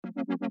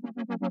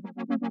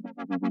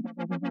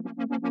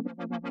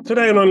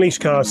Today on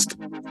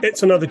Unleashcast,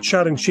 it's another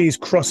Chad and Cheese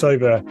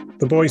crossover.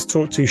 The boys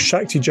talk to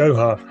Shakti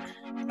Jauhar.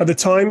 At the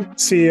time,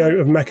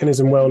 CEO of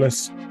Mechanism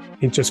Wellness.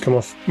 He'd just come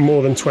off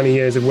more than 20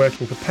 years of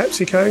working for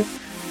PepsiCo,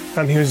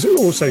 and he was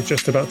also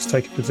just about to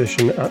take a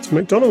position at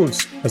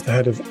McDonald's as the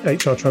head of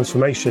HR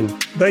transformation.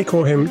 They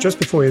caught him just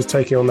before he was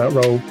taking on that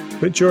role,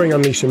 but during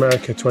Unleash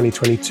America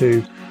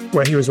 2022,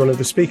 where he was one of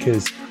the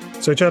speakers.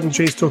 So Chad and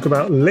Cheese talk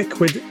about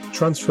liquid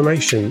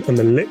transformation and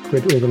the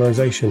liquid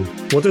organisation.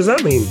 What does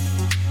that mean?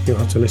 You'll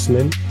have to listen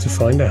in to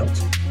find out.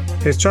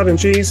 Here's Chad and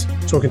Cheese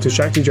talking to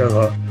Shakti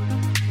Jauhar.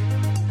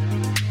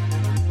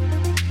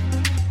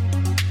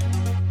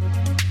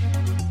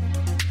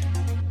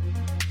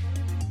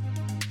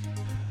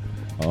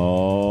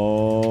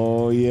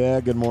 Oh,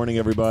 yeah. Good morning,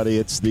 everybody.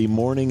 It's the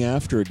morning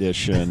after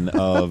edition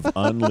of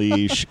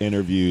Unleash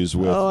Interviews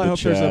with the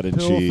Chad and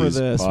Cheese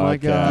podcast. My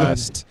God.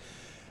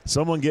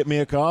 Someone get me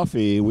a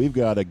coffee. We've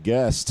got a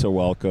guest to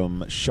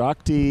welcome,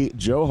 Shakti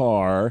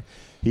Jauhar.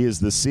 He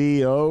is the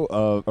CEO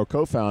of, or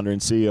co-founder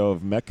and CEO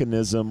of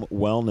Mechanism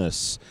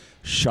Wellness.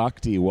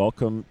 Shakti,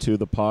 welcome to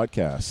the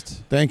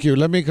podcast. Thank you.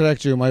 Let me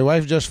correct you. My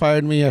wife just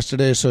fired me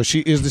yesterday, so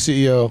she is the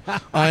CEO.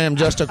 I am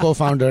just a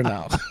co-founder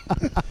now.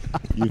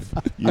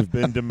 You've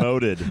been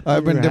demoted.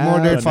 I've been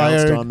demoted,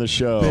 fired. Announced on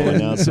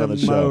the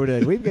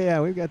show.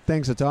 We've got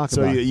things to talk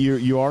about. So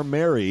you are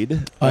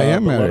married. I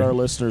am married. Let our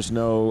listeners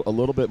know a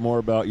little bit more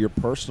about your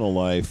personal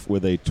life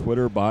with a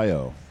Twitter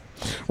bio.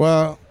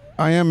 Well,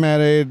 I am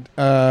married,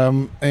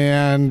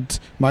 and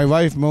my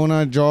wife,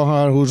 Mona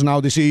Jauhar, who's now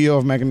the CEO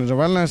of Mechanism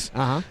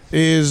Wellness,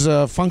 is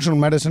a functional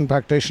medicine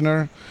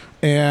practitioner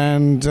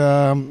and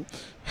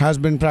has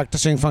been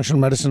practicing functional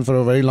medicine for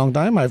a very long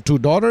time. I have two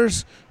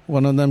daughters.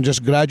 One of them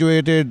just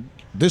graduated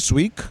this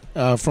week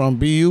from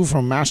BU,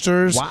 from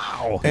Masters.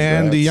 Wow.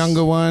 And the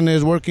younger one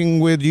is working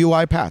with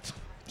UiPath.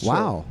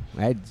 Wow.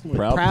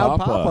 Proud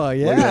Papa.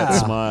 Yeah. Look at that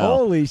smile.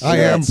 Holy shit. I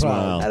am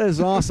proud. That is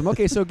awesome.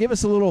 Okay, so give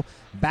us a little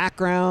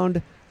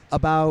background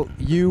about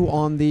you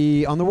on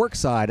the work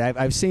side.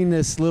 I've seen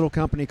this little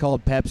company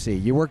called Pepsi.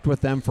 You worked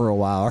with them for a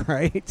while,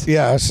 right?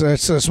 Yes,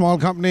 it's a small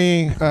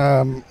company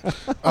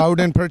out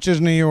in Purchase,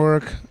 New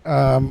York.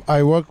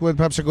 I worked with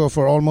PepsiCo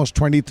for almost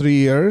 23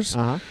 years.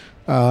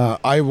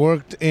 I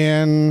worked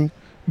in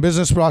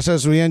business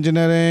process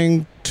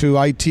reengineering to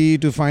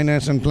IT to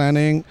finance and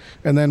planning,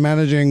 and then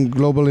managing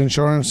global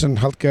insurance and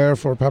healthcare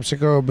for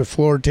PepsiCo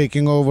before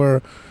taking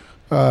over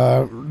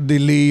the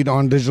lead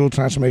on digital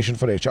transformation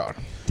for HR.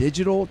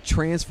 Digital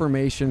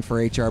transformation for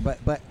HR,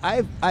 but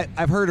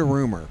I've heard a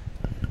rumor,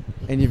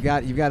 and you've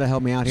got to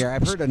help me out here.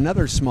 I've heard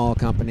another small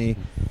company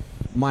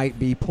might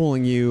be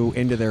pulling you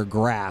into their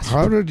grasp.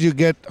 How did you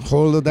get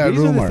hold of that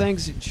rumor? These are the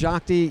things,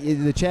 Shakti,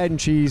 the Chad and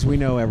Cheese, we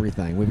know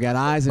everything. We've got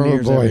eyes and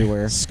ears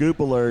everywhere. Scoop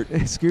alert.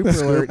 Scoop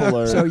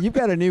alert. So you've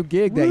got a new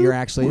gig that you're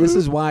actually. This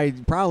is why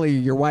probably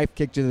your wife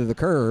kicked you to the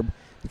curb,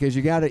 because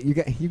you got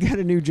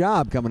a new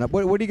job coming up.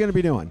 What are you going to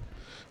be doing?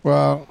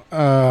 Well,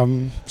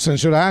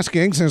 since you're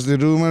asking, since the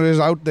rumor is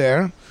out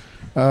there,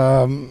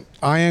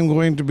 I am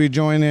going to be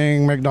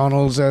joining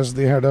McDonald's as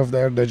the head of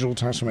their digital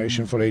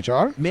transformation for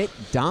HR.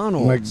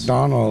 McDonald's.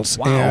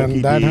 Wow.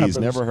 And that happens.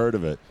 Never heard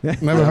of it.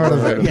 Never heard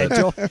of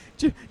it.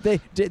 Yeah,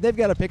 they've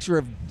got a picture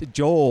of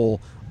Joel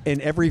in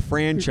every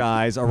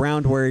franchise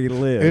around where he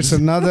lives. It's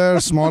another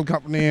small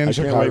company in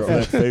Chicago. I can't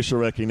wait for that facial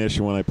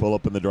recognition when I pull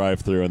up in the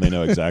drive-thru and they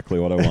know exactly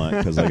what I want,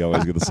 because I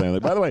always get the same thing.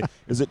 By the way,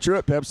 is it true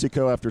at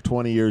PepsiCo after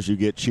 20 years you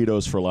get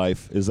Cheetos for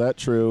life? Is that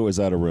true? Is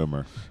that a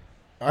rumor?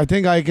 I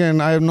think I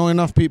know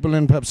enough people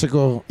in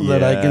PepsiCo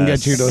that I can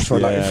get Cheetos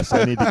for life. Yes,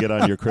 I need to get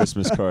on your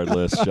Christmas card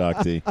list,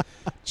 Shakti.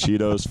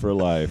 Cheetos for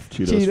life.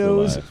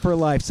 Cheetos for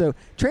life. So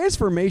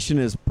transformation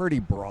is pretty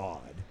broad.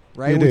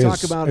 Right? It we is.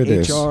 talk about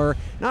It HR, is.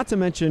 not to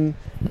mention,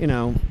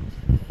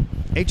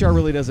 HR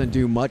really doesn't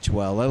do much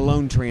well, let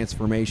alone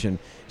transformation.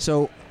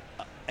 So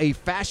a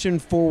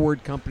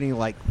fashion-forward company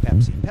like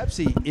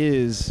Pepsi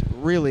is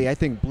really, I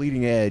think,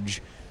 bleeding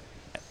edge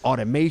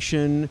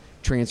automation,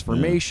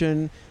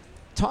 transformation.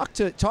 Talk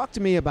to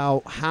me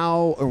about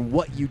how or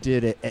what you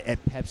did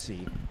at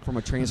Pepsi from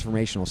a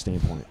transformational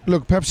standpoint.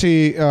 Look,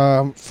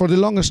 Pepsi, for the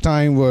longest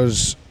time,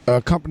 was a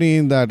company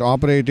that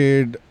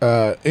operated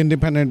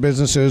independent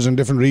businesses in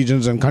different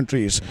regions and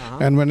countries.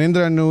 And when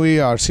Indra Nui,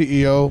 our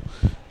CEO,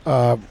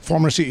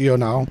 former CEO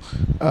now,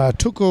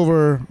 took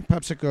over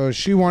PepsiCo,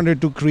 she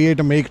wanted to create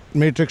a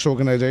matrix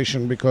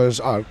organization because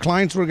our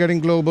clients were getting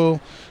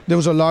global. There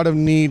was a lot of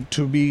need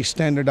to be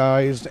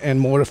standardized and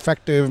more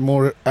effective,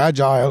 more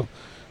agile,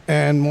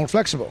 and more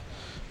flexible.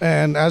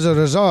 And as a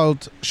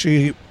result,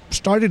 she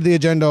started the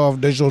agenda of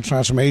digital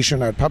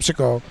transformation at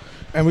PepsiCo,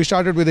 and we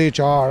started with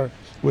HR,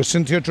 with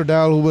Cynthia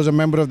Trudell, who was a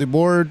member of the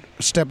board,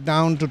 stepped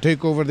down to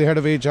take over the head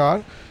of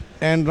HR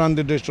and run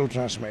the digital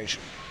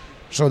transformation.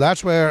 So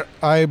that's where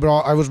I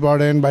was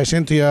brought in by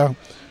Cynthia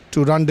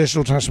to run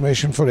digital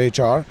transformation for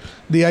HR.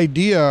 The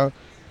idea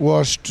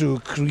was to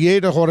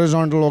create a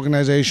horizontal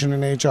organization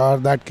in HR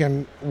that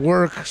can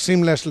work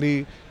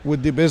seamlessly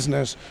with the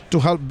business to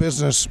help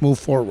business move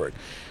forward.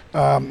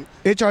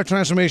 HR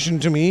transformation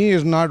to me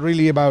is not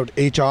really about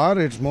HR,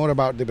 it's more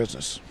about the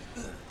business.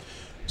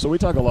 So we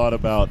talk a lot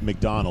about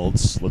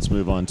McDonald's. Let's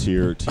move on to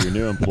your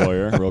new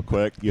employer real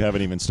quick. You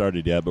haven't even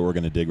started yet, but we're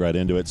going to dig right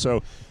into it.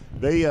 So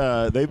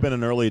they've been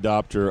an early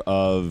adopter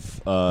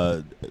of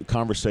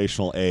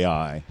conversational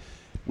AI.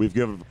 We've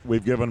given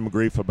them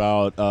grief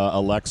about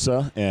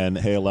Alexa and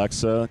hey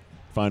Alexa,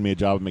 find me a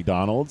job at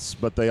McDonald's.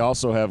 But they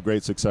also have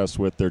great success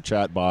with their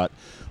chatbot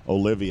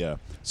Olivia.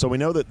 So we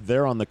know that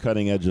they're on the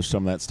cutting edge of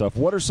some of that stuff.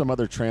 What are some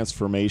other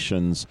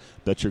transformations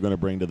that you're going to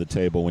bring to the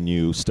table when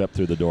you step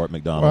through the door at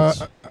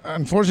McDonald's?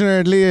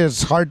 Unfortunately,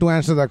 it's hard to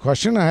answer that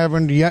question. I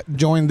haven't yet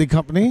joined the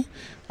company.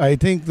 I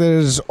think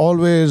there's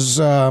always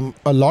a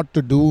lot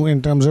to do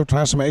in terms of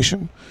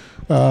transformation.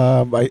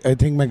 I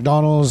think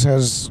McDonald's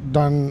has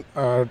done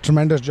a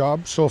tremendous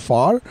job so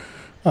far.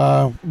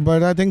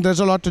 But I think there's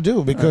a lot to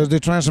do because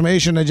the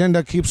transformation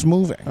agenda keeps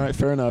moving. All right,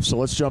 fair enough. So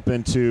let's jump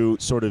into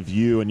sort of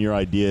you and your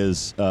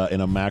ideas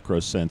in a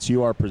macro sense.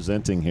 You are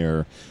presenting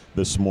here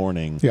this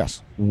morning.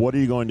 Yes. What are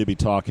you going to be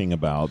talking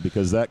about?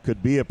 Because that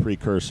could be a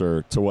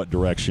precursor to what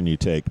direction you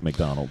take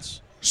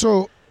McDonald's.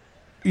 So,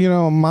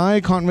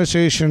 my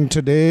conversation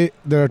today,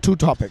 there are two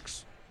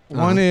topics.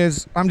 One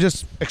is I'm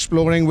just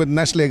exploring with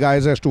Nestle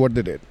guys as to what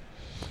they did.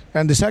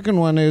 And the second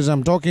one is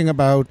I'm talking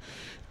about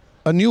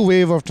a new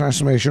wave of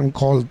transformation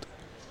called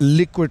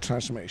liquid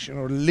transformation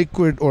or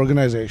liquid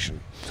organization.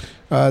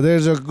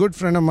 There's a good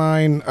friend of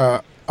mine,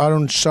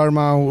 Arun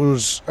Sharma,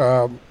 who's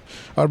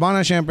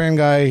Urbana-Champaign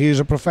guy. He's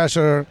a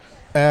professor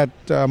at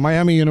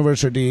Miami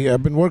University.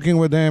 I've been working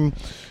with him,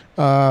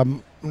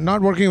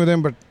 not working with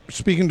him, but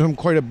speaking to him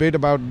quite a bit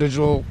about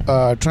digital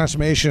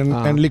transformation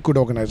and liquid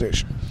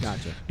organization.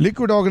 Gotcha.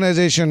 Liquid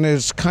organization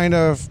is kind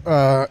of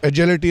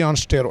agility on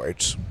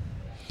steroids.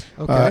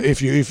 Okay.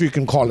 If you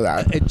can call it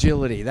that.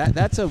 Agility.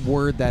 That's a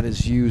word that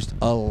is used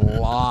a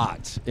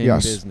lot in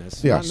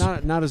business. Yes.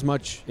 Not as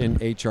much in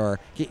HR.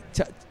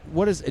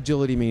 What does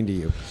agility mean to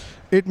you?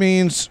 It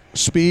means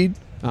speed,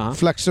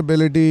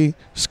 flexibility,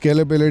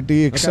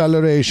 scalability,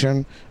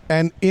 acceleration,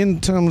 and in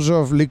terms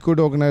of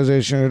liquid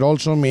organization, it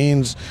also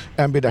means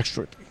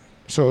ambidextrity.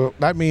 So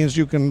that means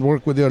you can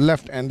work with your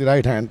left and the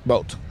right hand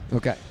both.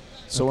 Okay.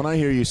 So when I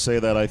hear you say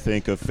that, I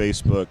think of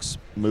Facebook's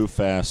move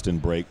fast and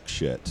break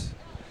shit,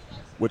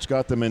 which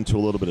got them into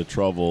a little bit of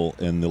trouble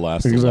in the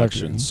last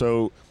election.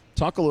 So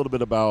talk a little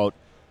bit about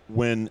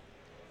when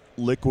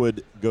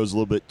liquid goes a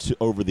little bit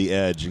over the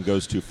edge and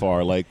goes too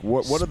far. Like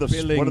what are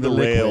the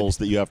rails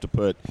that you have to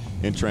put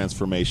in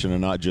transformation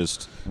and not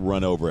just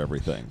run over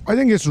everything? I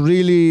think it's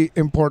really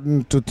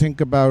important to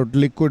think about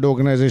liquid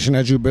organization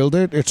as you build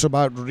it. It's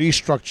about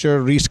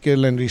restructure,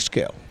 reskill, and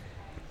rescale.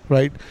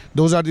 Right?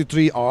 Those are the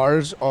 3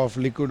 R's of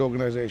liquid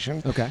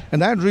organization. Okay.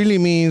 And that really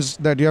means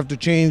that you have to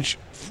change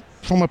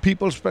from a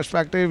people's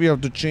perspective, you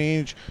have to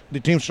change the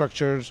team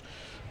structures.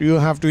 You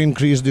have to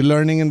increase the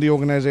learning in the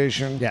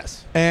organization.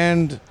 Yes.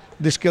 And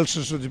the skill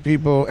sets of the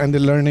people and the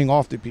learning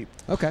of the people.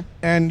 Okay.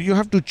 And you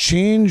have to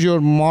change your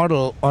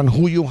model on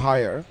who you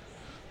hire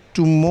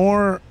to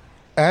more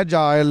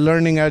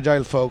learning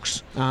agile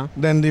folks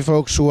than the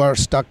folks who are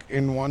stuck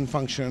in one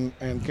function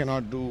and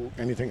cannot do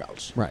anything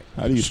else. Right.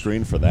 How do you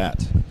screen for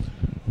that?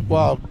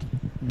 Well,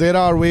 there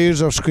are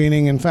ways of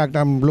screening. In fact,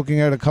 I'm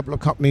looking at a couple of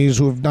companies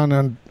who have done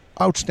an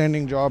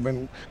outstanding job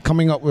in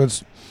coming up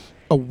with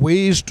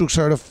ways to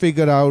sort of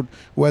figure out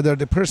whether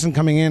the person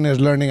coming in is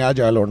learning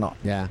agile or not.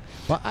 Yeah.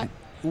 Well,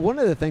 one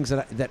of the things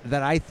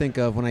that I think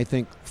of when I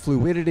think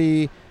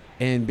fluidity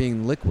and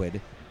being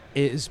liquid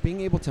is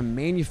being able to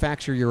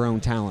manufacture your own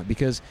talent,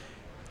 because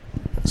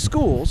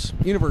schools,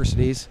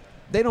 universities,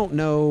 they don't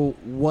know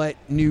what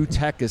new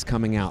tech is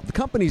coming out. The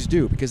companies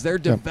do because they're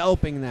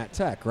developing that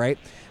tech, right?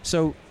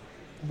 So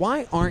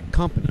why aren't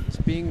companies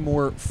being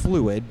more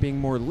fluid, being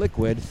more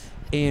liquid,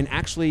 and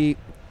actually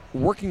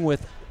working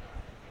with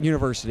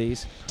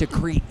universities to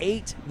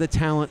create the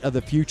talent of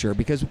the future?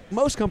 Because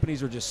most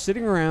companies are just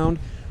sitting around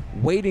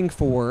waiting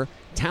for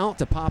talent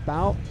to pop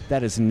out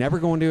that is never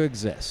going to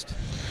exist.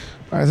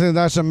 I think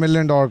that's $1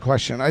 million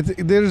question. I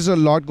think there is a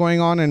lot going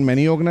on in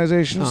many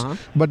organizations,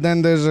 but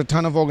then there's a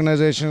ton of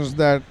organizations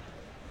that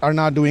are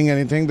not doing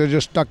anything. They're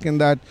just stuck in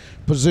that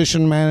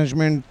position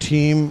management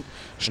team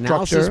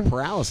structure. Analysis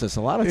paralysis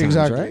a lot of times,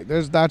 exactly.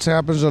 right? That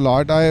happens a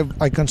lot.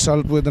 I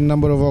consult with a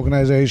number of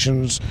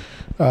organizations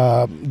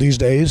these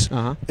days,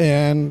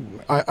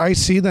 and I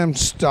see them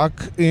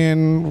stuck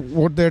in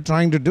what they're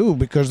trying to do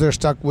because they're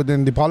stuck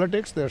within the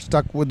politics, they're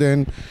stuck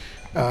within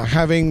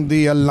having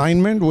the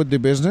alignment with the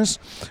business,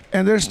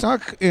 and they're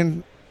stuck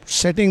in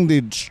setting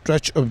the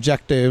stretch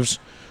objectives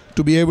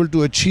to be able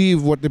to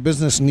achieve what the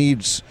business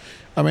needs.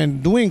 I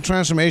mean, doing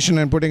transformation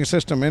and putting a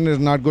system in is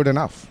not good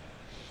enough.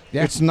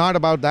 Yeah. It's not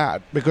about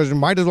that, because you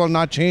might as well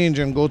not change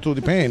and go through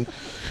the pain.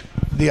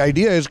 The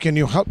idea is, can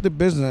you help the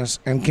business,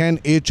 and can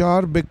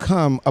HR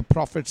become a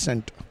profit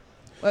center?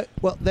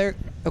 Well,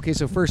 okay,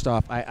 so first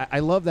off, I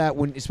love that,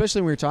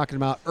 especially when we were talking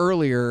about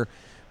earlier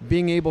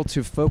being able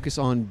to focus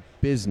on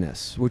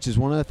business, which is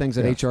one of the things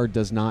that HR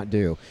does not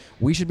do.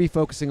 We should be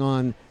focusing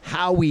on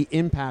how we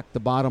impact the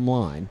bottom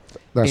line.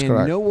 That's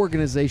correct. No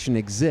organization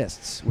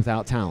exists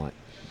without talent.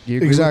 Do you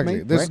agree Exactly.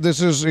 with me?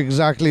 This is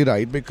exactly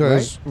right,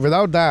 because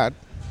without that,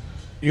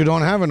 you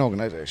don't have an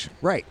organization.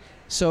 Right.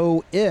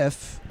 So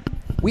if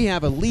we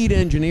have a lead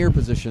engineer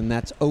position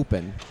that's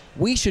open,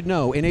 we should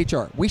know in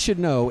HR, we should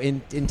know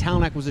in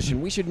talent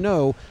acquisition, we should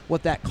know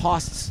what that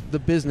costs the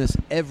business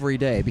every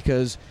day,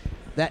 because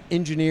that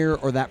engineer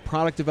or that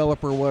product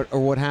developer or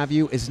what have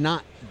you is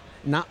not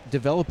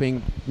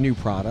developing new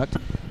product,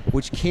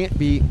 which can't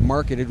be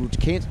marketed, which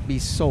can't be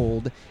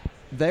sold.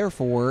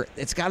 Therefore,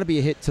 it's got to be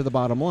a hit to the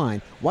bottom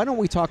line. Why don't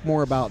we talk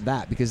more about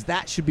that? Because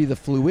that should be the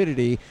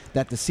fluidity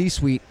that the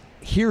C-suite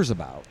hears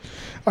about.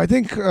 I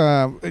think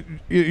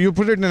you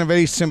put it in a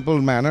very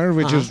simple manner,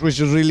 which is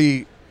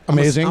really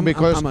amazing.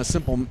 Because I'm a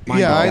simple.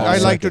 I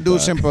like to do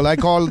simple. I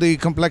call the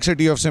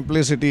complexity of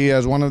simplicity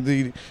as one of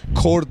the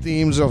core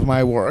themes of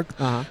my work.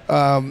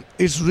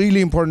 It's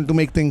really important to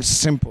make things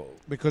simple,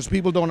 because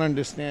people don't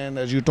understand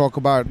as you talk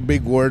about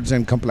big words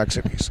and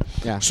complexities.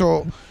 Yeah.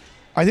 So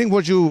I think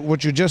what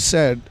you just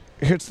said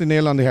hits the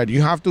nail on the head.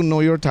 You have to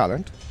know your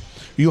talent,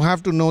 you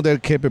have to know their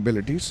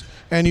capabilities,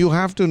 and you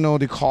have to know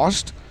the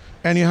cost,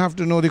 and you have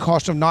to know the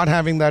cost of not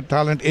having that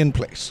talent in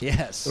place.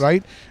 Yes.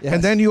 Right? Yes.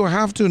 And then you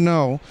have to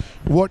know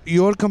what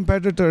your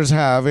competitors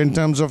have in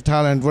terms of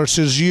talent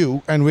versus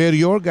you, and where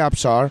your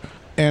gaps are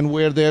and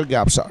where their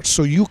gaps are.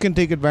 So you can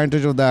take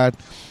advantage of that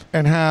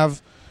and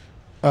have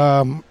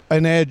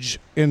an edge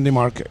in the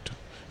market.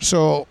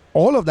 So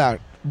all of that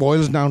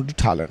boils down to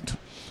talent.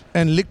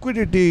 And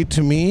liquidity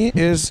to me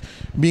is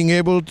being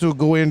able to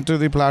go into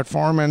the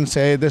platform and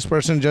say, this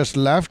person just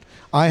left.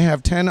 I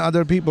have 10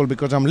 other people,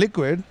 because I'm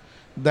liquid,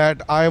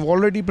 that I've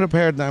already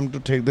prepared them to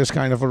take this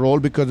kind of a role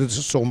because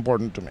it's so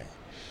important to me.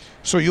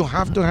 So you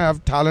have to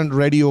have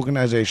talent-ready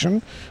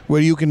organization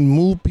where you can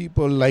move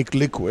people like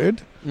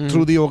liquid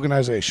through the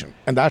organization.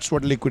 And that's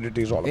what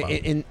liquidity is all about.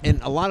 And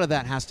a lot of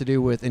that has to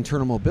do with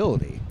internal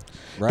mobility,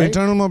 right?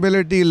 Internal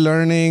mobility,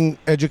 learning,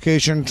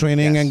 education,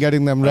 training, and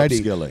getting them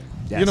ready. Upskilling.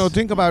 Yes. You know,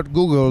 think about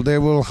Google. They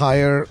will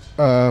hire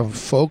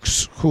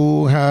folks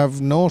who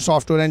have no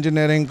software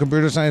engineering,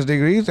 computer science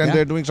degrees, and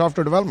they're doing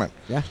software development.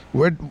 Yeah.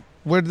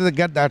 Where did they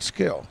get that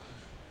skill?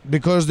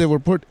 Because they were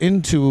put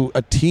into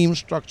a team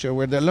structure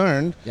where they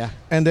learned,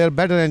 and they're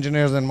better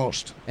engineers than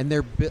most. And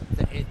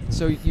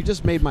so you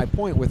just made my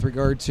point with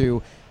regard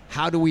to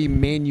how do we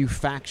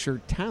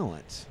manufacture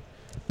talent.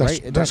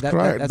 That's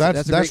correct.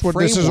 That's what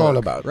this is all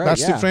about. Right,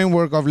 that's the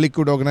framework of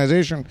liquid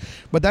organization.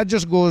 But that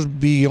just goes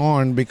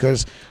beyond,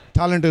 because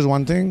talent is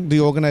one thing. The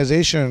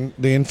organization,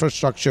 the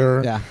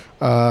infrastructure,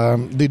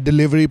 the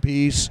delivery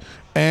piece,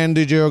 and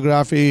the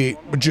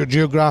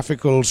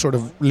geographical sort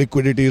of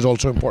liquidity is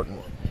also important.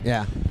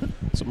 Yeah.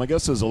 So my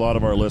guess is a lot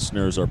of our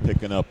listeners are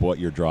picking up what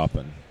you're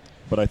dropping.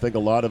 But I think a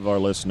lot of our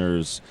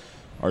listeners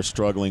are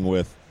struggling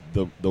with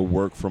the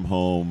work from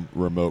home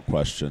remote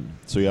question.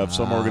 So you have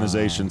some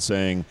organizations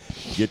saying,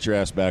 get your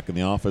ass back in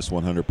the office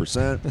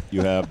 100%.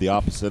 You have the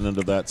opposite end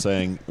of that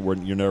saying,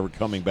 you're never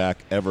coming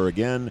back ever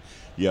again.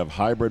 You have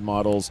hybrid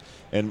models.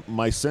 And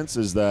my sense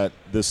is that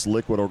this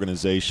liquid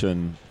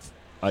organization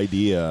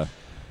idea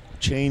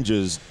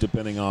changes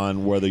depending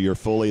on whether you're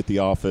fully at the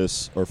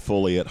office or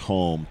fully at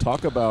home.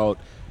 Talk about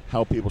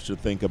how people should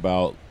think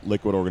about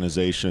liquid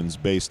organizations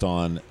based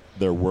on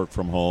their work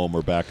from home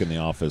or back in the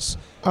office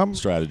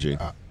strategy.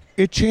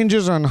 It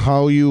changes on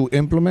how you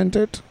implement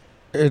it.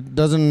 It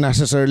doesn't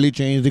necessarily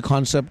change the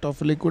concept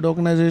of a liquid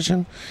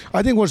organization.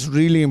 I think what's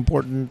really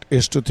important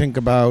is to think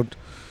about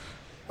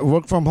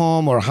work from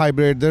home or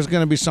hybrid. There's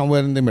going to be somewhere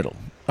in the middle.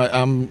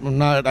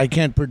 I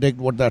can't predict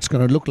what that's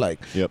going to look like.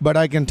 Yep. But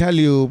I can tell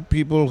you,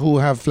 people who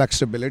have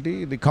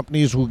flexibility, the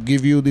companies who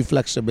give you the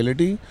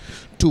flexibility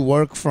to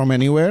work from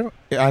anywhere,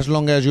 as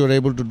long as you're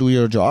able to do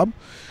your job,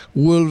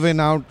 will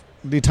win out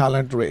the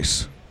talent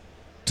race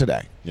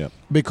today. Yep.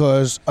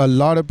 Because a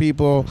lot of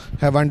people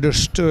have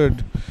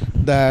understood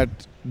that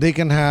they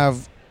can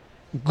have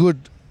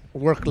good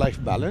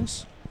work-life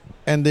balance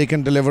and they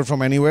can deliver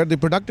from anywhere. The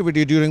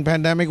productivity during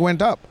pandemic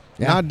went up,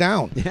 not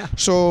down. Yeah.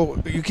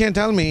 So you can't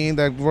tell me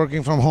that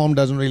working from home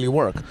doesn't really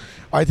work.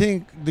 I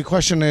think the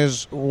question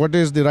is, what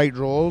is the right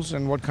roles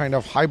and what kind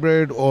of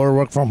hybrid or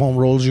work from home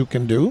roles you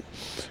can do?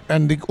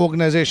 And the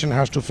organization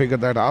has to figure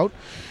that out.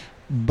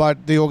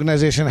 But the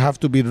organization have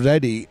to be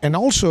ready. And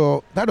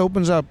also, that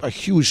opens up a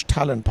huge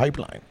talent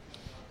pipeline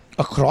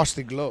across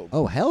the globe.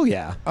 Oh, hell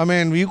yeah. I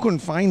mean, you couldn't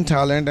find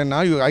talent, and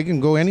now I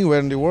can go anywhere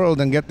in the world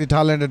and get the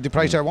talent at the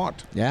price I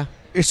want. Yeah.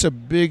 It's a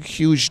big,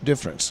 huge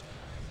difference.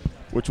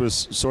 Which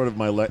was sort of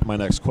my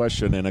next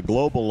question. In a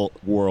global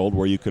world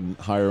where you can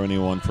hire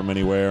anyone from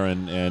anywhere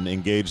and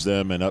engage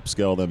them and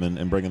upscale them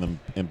and bring them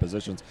in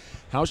positions,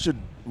 how should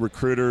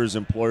recruiters,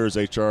 employers,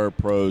 HR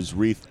pros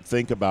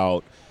think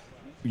about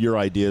your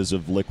ideas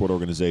of liquid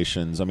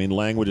organizations? I mean,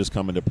 languages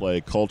come into play,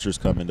 cultures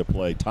come into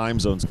play, time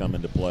zones come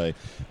into play.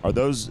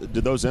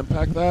 Did those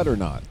impact that or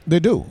not?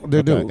 They do.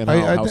 They do. And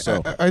how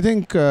so? I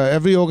think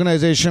every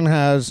organization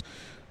has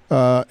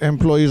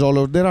employees all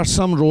over. There are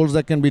some roles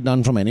that can be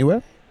done from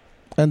anywhere,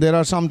 and there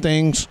are some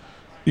things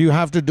you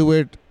have to do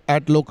it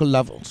at local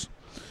levels.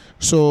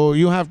 So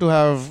you have to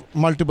have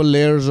multiple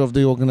layers of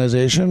the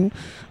organization,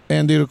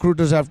 and the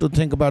recruiters have to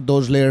think about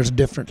those layers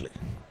differently.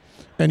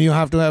 And you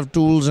have to have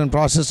tools and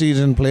processes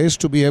in place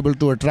to be able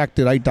to attract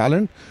the right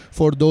talent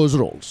for those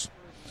roles.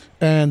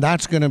 And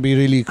that's going to be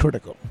really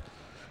critical.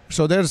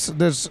 So there's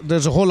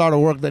a whole lot of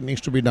work that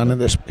needs to be done in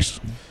this space.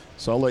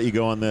 So I'll let you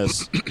go on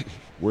this.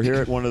 We're here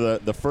at one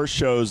of the first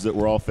shows that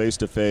we're all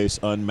face-to-face,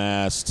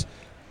 unmasked,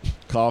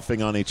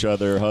 coughing on each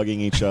other, hugging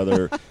each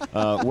other.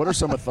 What are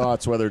some of the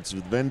thoughts, whether it's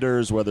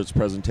vendors, whether it's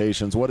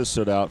presentations? What has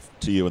stood out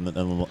to you in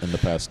the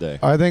past day?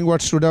 I think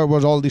what stood out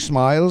was all the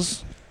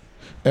smiles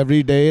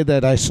every day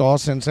that I saw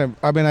since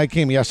I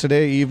came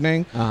yesterday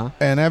evening,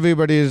 and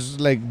everybody is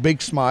like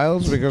big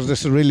smiles because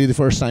this is really the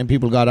first time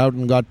people got out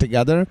and got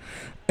together.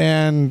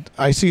 And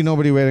I see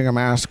nobody wearing a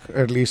mask,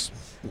 at least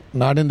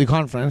not in the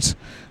conference.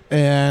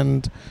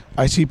 And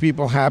I see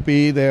people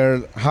happy. They're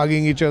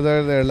hugging each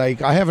other. They're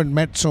like, I haven't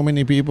met so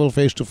many people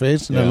face to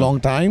face in a long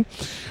time.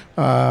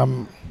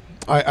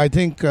 I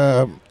think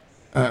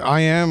I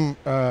am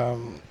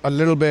a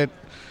little bit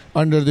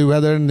under the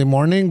weather in the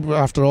morning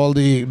after all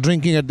the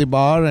drinking at the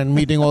bar and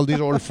meeting all these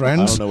old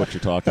friends. I don't know what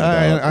you're talking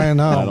about. I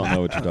know. I don't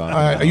know what you're talking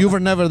about. You were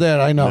never there,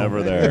 I know.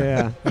 Never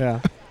there.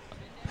 Yeah.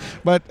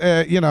 But,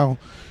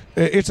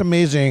 it's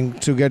amazing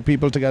to get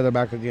people together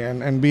back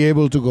again and be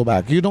able to go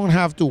back. You don't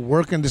have to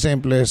work in the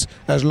same place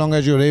as long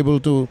as you're able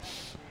to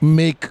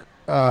make,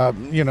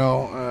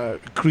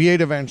 create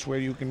events where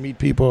you can meet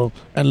people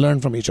and learn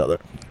from each other.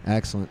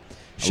 Excellent.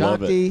 I love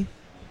Shakti,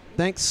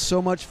 thanks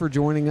so much for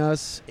joining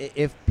us.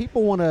 If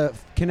people want to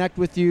connect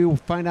with you,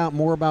 find out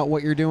more about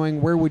what you're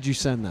doing, where would you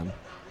send them?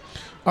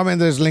 I mean,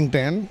 there's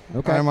LinkedIn.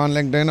 Okay. I'm on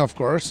LinkedIn, of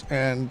course,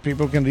 and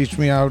people can reach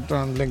me out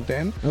on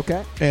LinkedIn.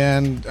 Okay.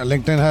 And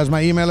LinkedIn has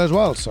my email as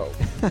well, so,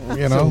 So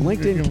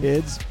LinkedIn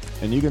kids.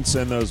 And you can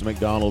send those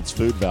McDonald's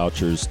food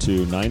vouchers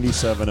to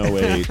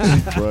 9708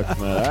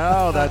 Brookman.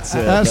 Oh, that's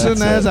it. As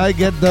soon as I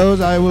get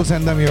those, I will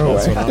send them your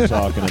That's way. what I'm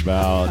talking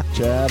about.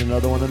 Chad,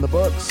 another one in the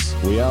books.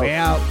 We out. We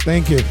out.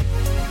 Thank you.